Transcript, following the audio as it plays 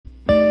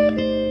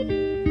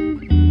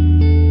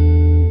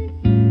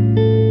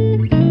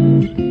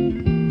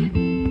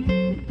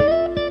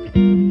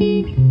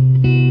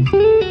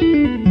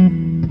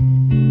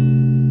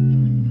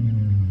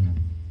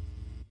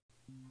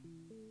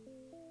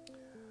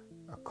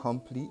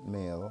complete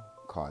male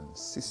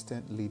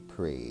consistently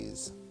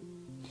prays.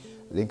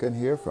 Lincoln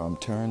here from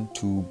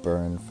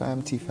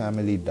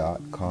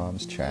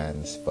Turn2BurnFamTFamily.com's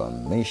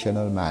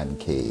Transformational Man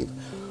Cave,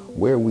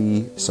 where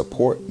we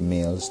support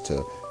males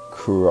to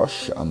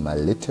crush a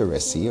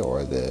maliteracy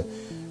or the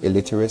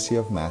illiteracy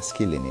of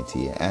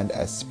masculinity and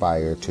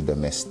aspire to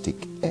domestic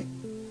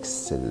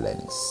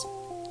excellence.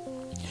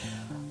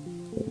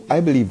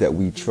 I believe that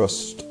we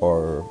trust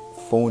our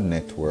phone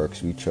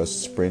networks, we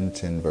trust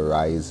Sprint and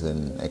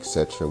Verizon,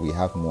 etc. We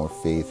have more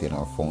faith in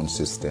our phone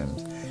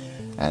systems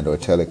and our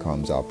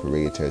telecoms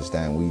operators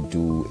than we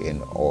do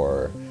in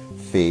our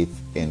faith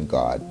in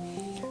God.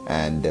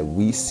 And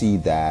we see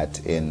that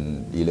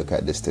you look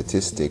at the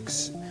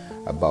statistics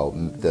about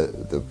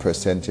the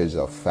percentage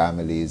of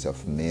families,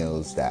 of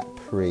males that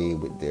pray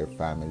with their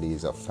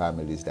families, of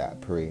families that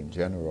pray in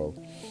general.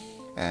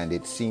 And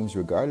it seems,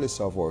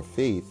 regardless of our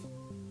faith,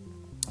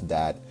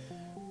 that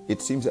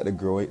it seems that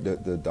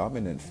the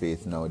dominant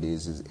faith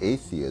nowadays is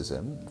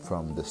atheism.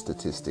 From the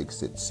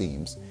statistics, it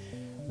seems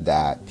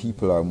that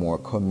people are more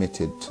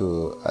committed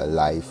to a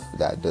life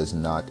that does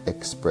not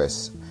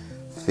express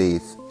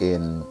faith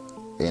in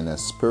a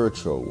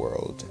spiritual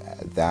world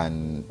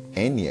than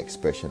any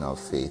expression of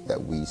faith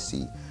that we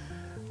see.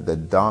 The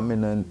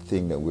dominant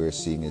thing that we're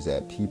seeing is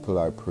that people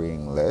are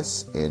praying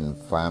less in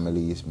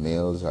families.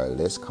 Males are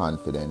less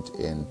confident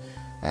in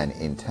an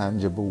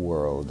intangible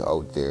world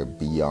out there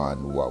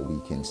beyond what we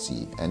can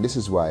see. And this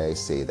is why I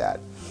say that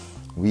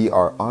we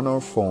are on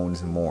our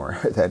phones more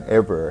than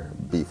ever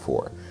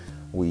before.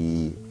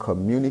 We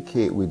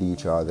communicate with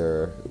each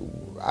other.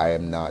 I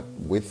am not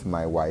with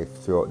my wife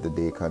throughout the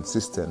day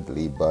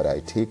consistently, but I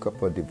take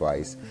up a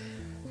device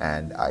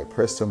and I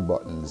press some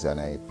buttons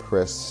and I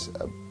press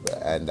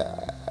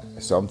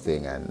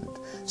something, and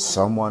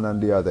someone on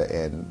the other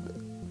end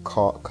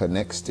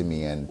connects to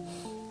me and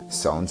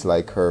sounds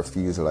like her,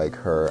 feels like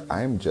her.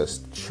 I'm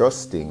just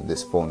trusting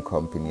this phone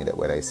company that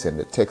when I send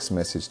a text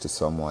message to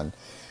someone,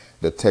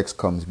 the text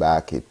comes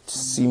back, it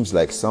seems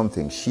like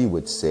something she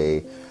would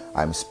say.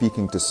 I'm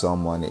speaking to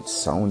someone, it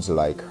sounds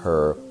like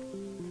her.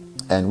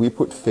 And we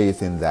put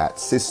faith in that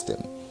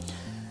system.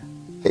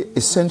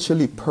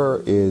 Essentially,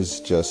 prayer is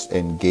just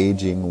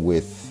engaging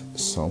with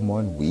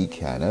someone we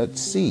cannot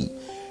see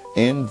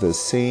in the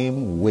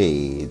same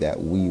way that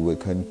we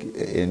would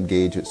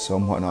engage with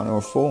someone on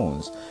our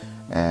phones.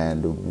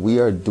 And we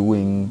are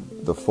doing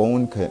the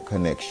phone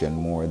connection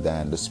more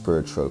than the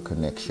spiritual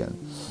connection.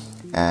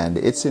 And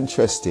it's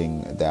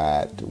interesting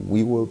that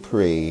we will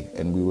pray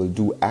and we will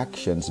do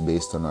actions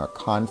based on our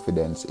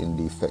confidence in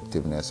the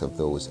effectiveness of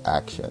those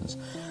actions.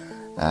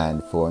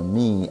 And for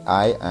me,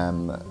 I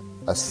am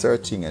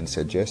asserting and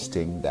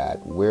suggesting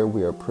that where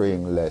we are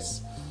praying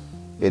less,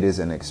 it is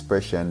an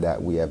expression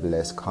that we have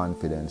less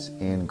confidence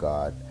in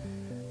God,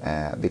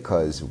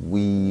 because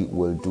we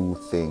will do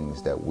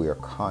things that we are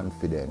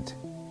confident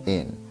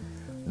in.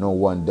 No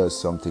one does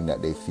something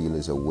that they feel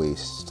is a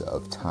waste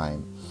of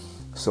time.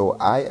 So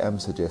I am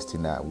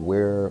suggesting that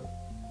where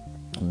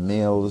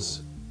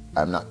males,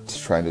 I'm not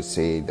trying to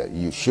say that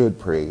you should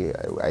pray,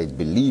 I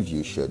believe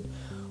you should,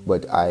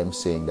 but I am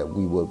saying that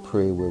we will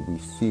pray where we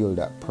feel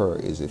that prayer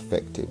is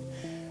effective.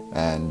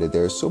 And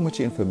there's so much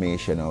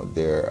information out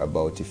there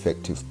about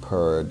effective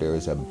prayer.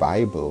 There's a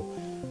Bible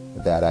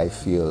that I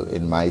feel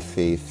in my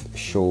faith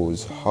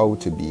shows how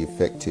to be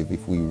effective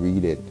if we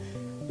read it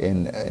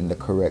in the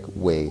correct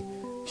way,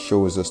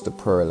 shows us the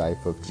prayer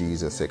life of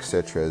Jesus,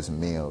 etc. as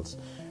males.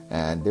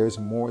 And there's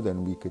more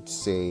than we could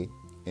say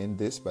in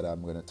this, but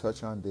I'm going to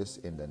touch on this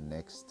in the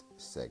next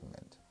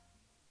segment.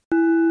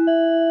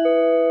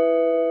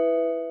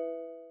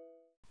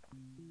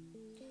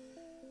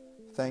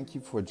 Thank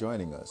you for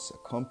joining us.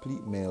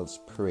 Complete Males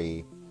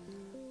Pray.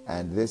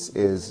 And this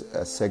is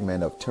a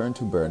segment of Turn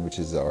to Burn, which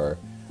is our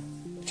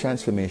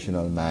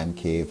Transformational Man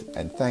Cave.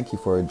 And thank you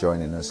for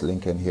joining us.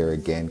 Lincoln here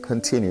again,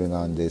 continuing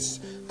on this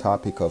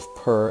topic of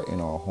prayer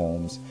in our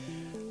homes.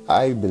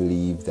 I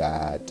believe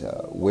that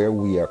where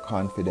we are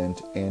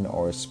confident in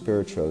our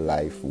spiritual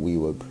life, we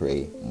will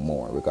pray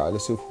more,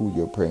 regardless of who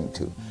you're praying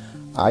to.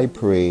 I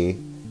pray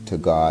to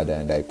God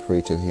and I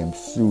pray to Him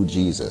through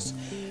Jesus.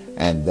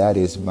 And that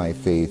is my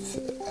faith,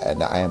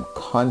 and I am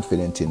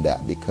confident in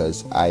that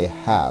because I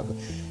have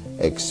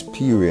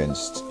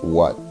experienced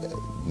what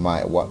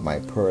my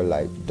prayer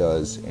life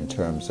does in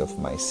terms of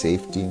my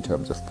safety, in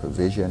terms of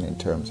provision, in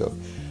terms of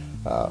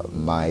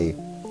my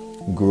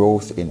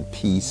growth in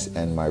peace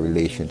and my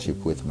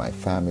relationship with my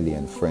family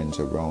and friends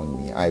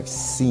around me. I've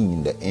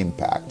seen the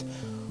impact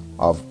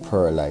of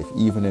prayer life,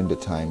 even in the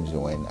times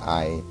when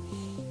I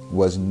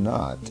was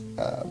not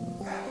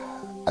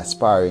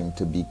aspiring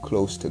to be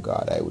close to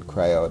God. I would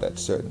cry out at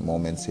certain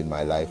moments in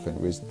my life and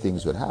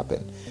things would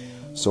happen.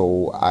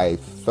 So I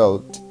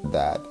felt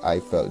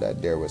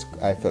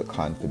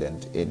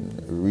confident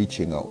in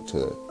reaching out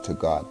to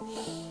God.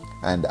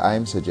 And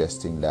I'm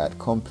suggesting that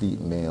complete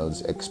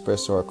males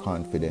express our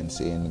confidence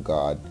in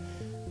God,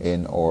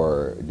 in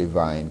our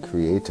divine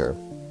creator,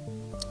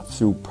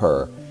 through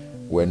prayer.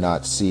 We're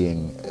not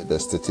seeing the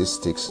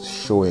statistics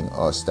showing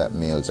us that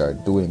males are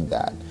doing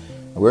that.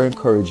 We're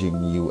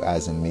encouraging you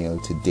as a male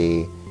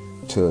today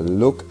to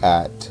look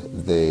at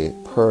the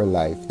prayer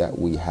life that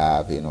we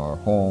have in our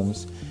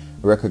homes,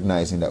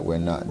 recognizing that we're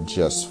not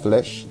just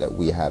flesh, that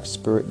we have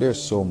spirit.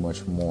 There's so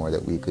much more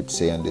that we could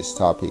say on this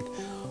topic.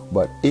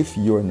 But if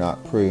you're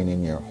not praying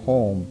in your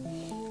home,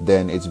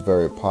 then it's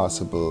very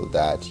possible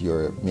that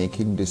you're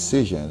making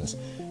decisions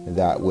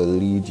that will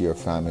lead your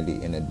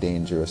family in a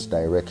dangerous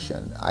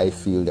direction. I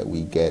feel that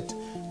we get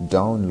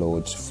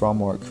downloads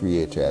from our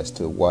Creator as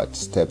to what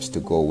steps to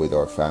go with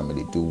our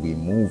family. Do we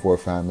move our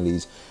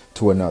families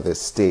to another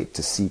state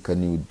to seek a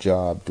new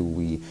job? Do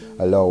we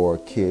allow our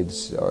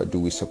kids, or do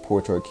we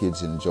support our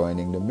kids in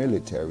joining the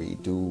military?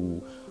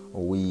 Do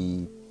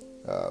we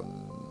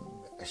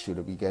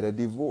should we get a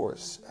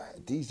divorce?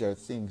 These are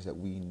things that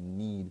we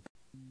need.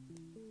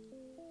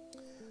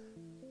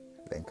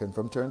 Lincoln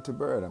from Turn to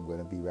Bird. I'm going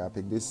to be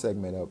wrapping this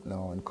segment up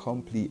now on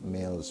Complete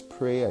Males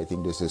Pray. I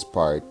think this is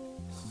part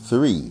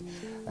 3.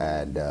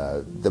 And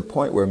the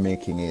point we're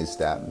making is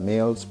that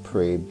males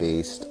pray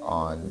based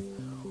on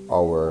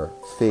our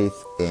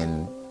faith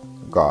in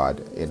God,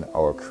 in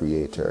our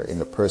Creator, in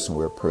the person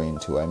we're praying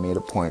to. I made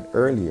a point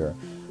earlier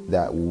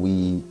that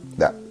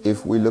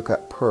if we look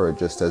at prayer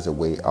just as a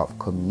way of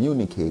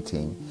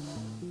communicating,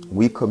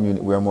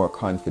 we're more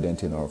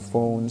confident in our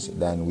phones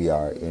than we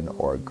are in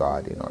our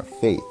God, in our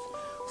faith.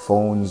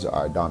 Phones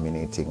are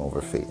dominating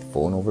over faith,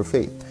 phone over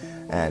faith.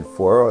 And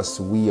for us,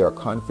 we are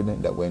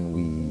confident that when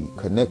we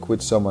connect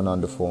with someone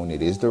on the phone,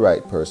 it is the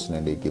right person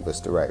and they give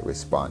us the right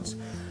response.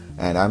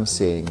 And I'm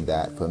saying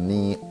that for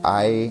me,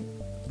 I'm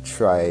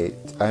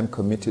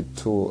committed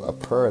to a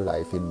prayer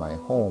life in my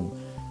home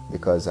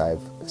because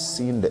I've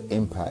seen the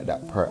impact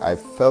that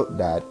I've felt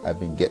that I've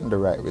been getting the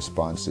right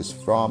responses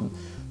from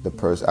the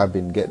person. I've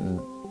been getting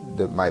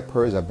my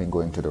prayers have been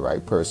going to the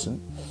right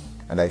person.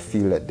 And I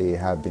feel that they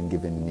have been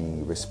giving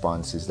me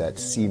responses that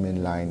seem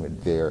in line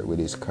with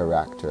his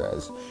character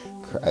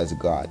as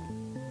God.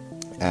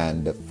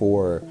 And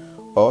for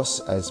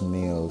us as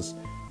males,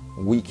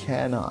 we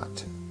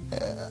cannot.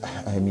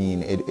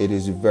 It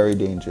is very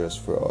dangerous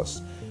for us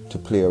to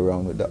play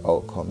around with the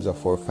outcomes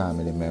of our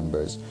family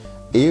members.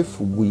 If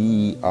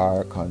we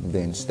are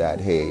convinced that,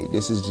 hey,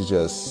 this is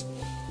just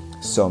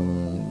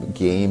some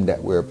game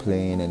that we're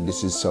playing and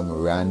this is some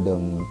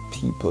random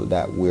people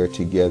that we're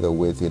together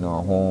with in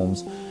our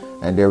homes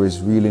and there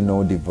is really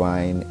no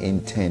divine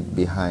intent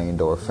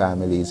behind our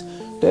families,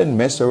 then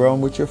mess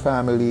around with your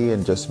family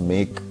and just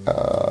make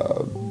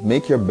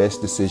your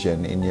best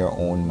decision in your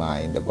own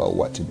mind about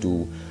what to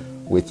do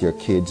with your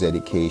kids'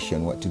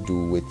 education, what to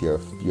do with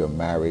your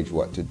marriage,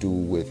 what to do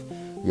with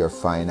your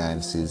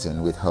finances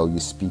and with how you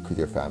speak with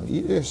your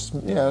family.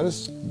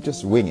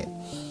 Just wing it.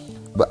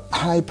 But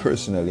I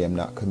personally am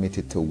not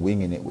committed to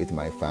winging it with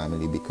my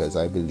family because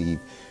I believe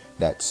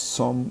that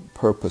some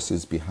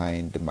purposes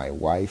behind my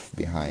wife,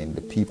 behind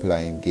the people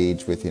I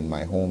engage with in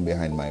my home,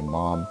 behind my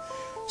mom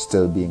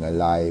still being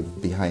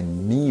alive,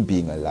 behind me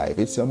being alive.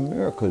 It's a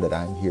miracle that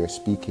I'm here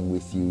speaking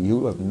with you.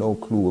 You have no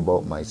clue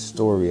about my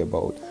story,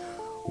 about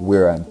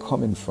where I'm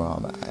coming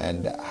from.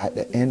 And at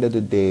the end of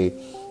the day,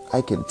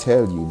 I can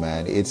tell you,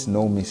 man, it's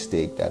no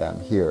mistake that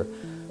I'm here.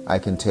 I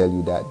can tell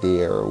you that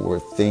there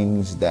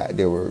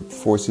were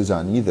forces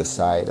on either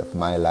side of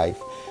my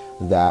life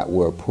that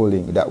were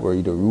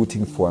either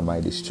rooting for my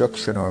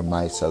destruction or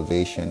my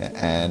salvation,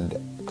 and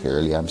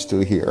clearly I'm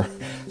still here.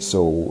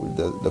 So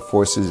the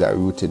forces that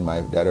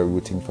are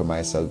rooting for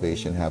my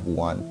salvation have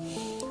won,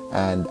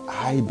 and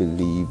I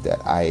believe that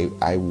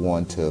I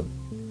want to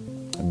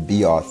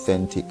be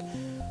authentic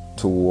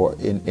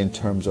in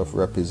terms of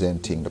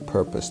representing the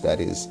purpose that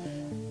is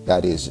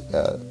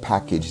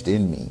packaged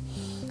in me.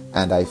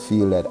 And I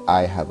feel that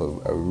I have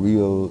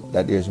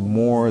that there's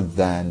more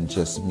than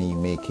just me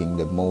making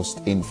the most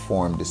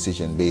informed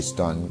decision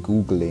based on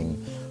Googling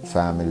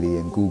family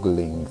and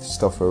Googling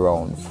stuff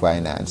around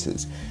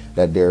finances,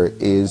 that there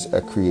is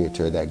a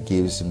Creator that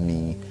gives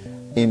me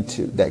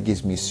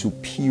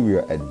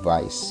superior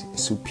advice,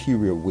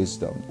 superior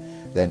wisdom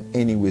than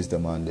any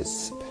wisdom on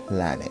this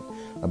planet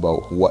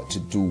about what to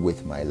do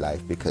with my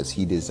life, because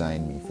He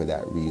designed me for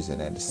that reason,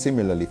 and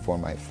similarly for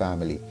my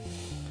family.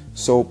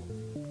 So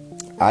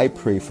I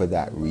pray for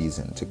that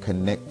reason, to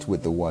connect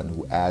with the one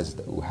who has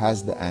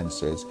the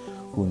answers,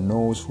 who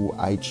knows who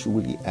I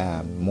truly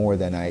am more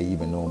than I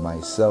even know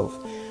myself,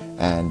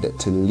 and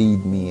to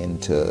lead me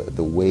into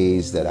the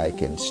ways that I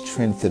can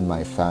strengthen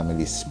my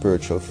family's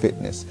spiritual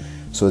fitness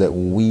so that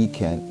we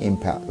can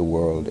impact the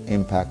world,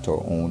 impact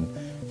our own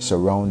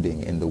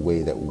surrounding in the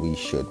way that we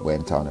should.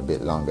 Went on a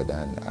bit longer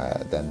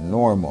than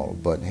normal,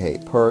 but hey,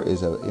 prayer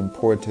is an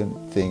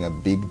important thing, a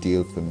big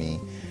deal for me.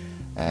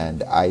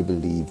 And I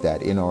believe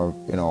that in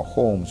our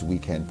homes we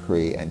can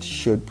pray and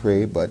should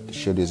pray, but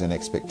should is an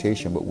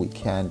expectation, but we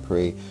can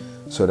pray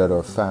so that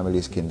our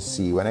families can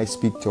see. When I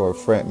speak to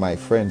my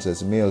friends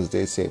as males,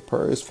 they say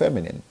prayer is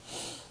feminine.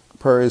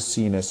 Prayer is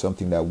seen as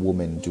something that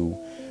women do.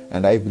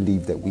 And I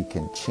believe that we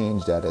can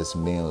change that as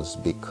males,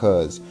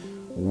 because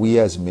we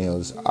as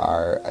males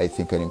are, I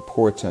think, an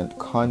important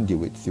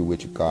conduit through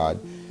which God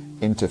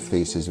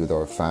interfaces with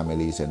our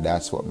families, and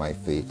that's what my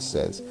faith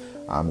says.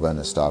 I'm going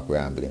to stop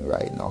rambling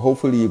right now.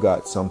 Hopefully you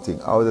got something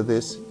out of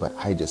this, but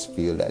I just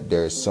feel that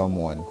there's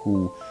someone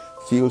who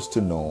needs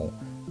to know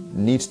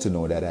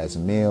that as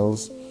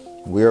males,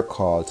 we're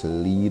called to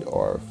lead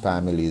our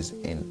families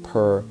in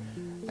prayer,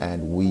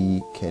 and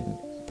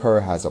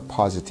prayer has a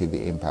positive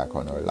impact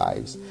on our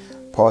lives.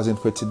 Pausing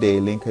for today,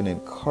 Lincoln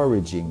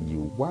encouraging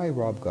you, why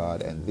rob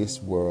God and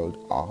this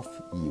world of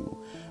you?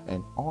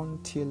 And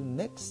until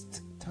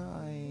next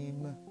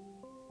time,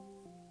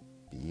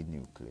 be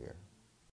nuclear.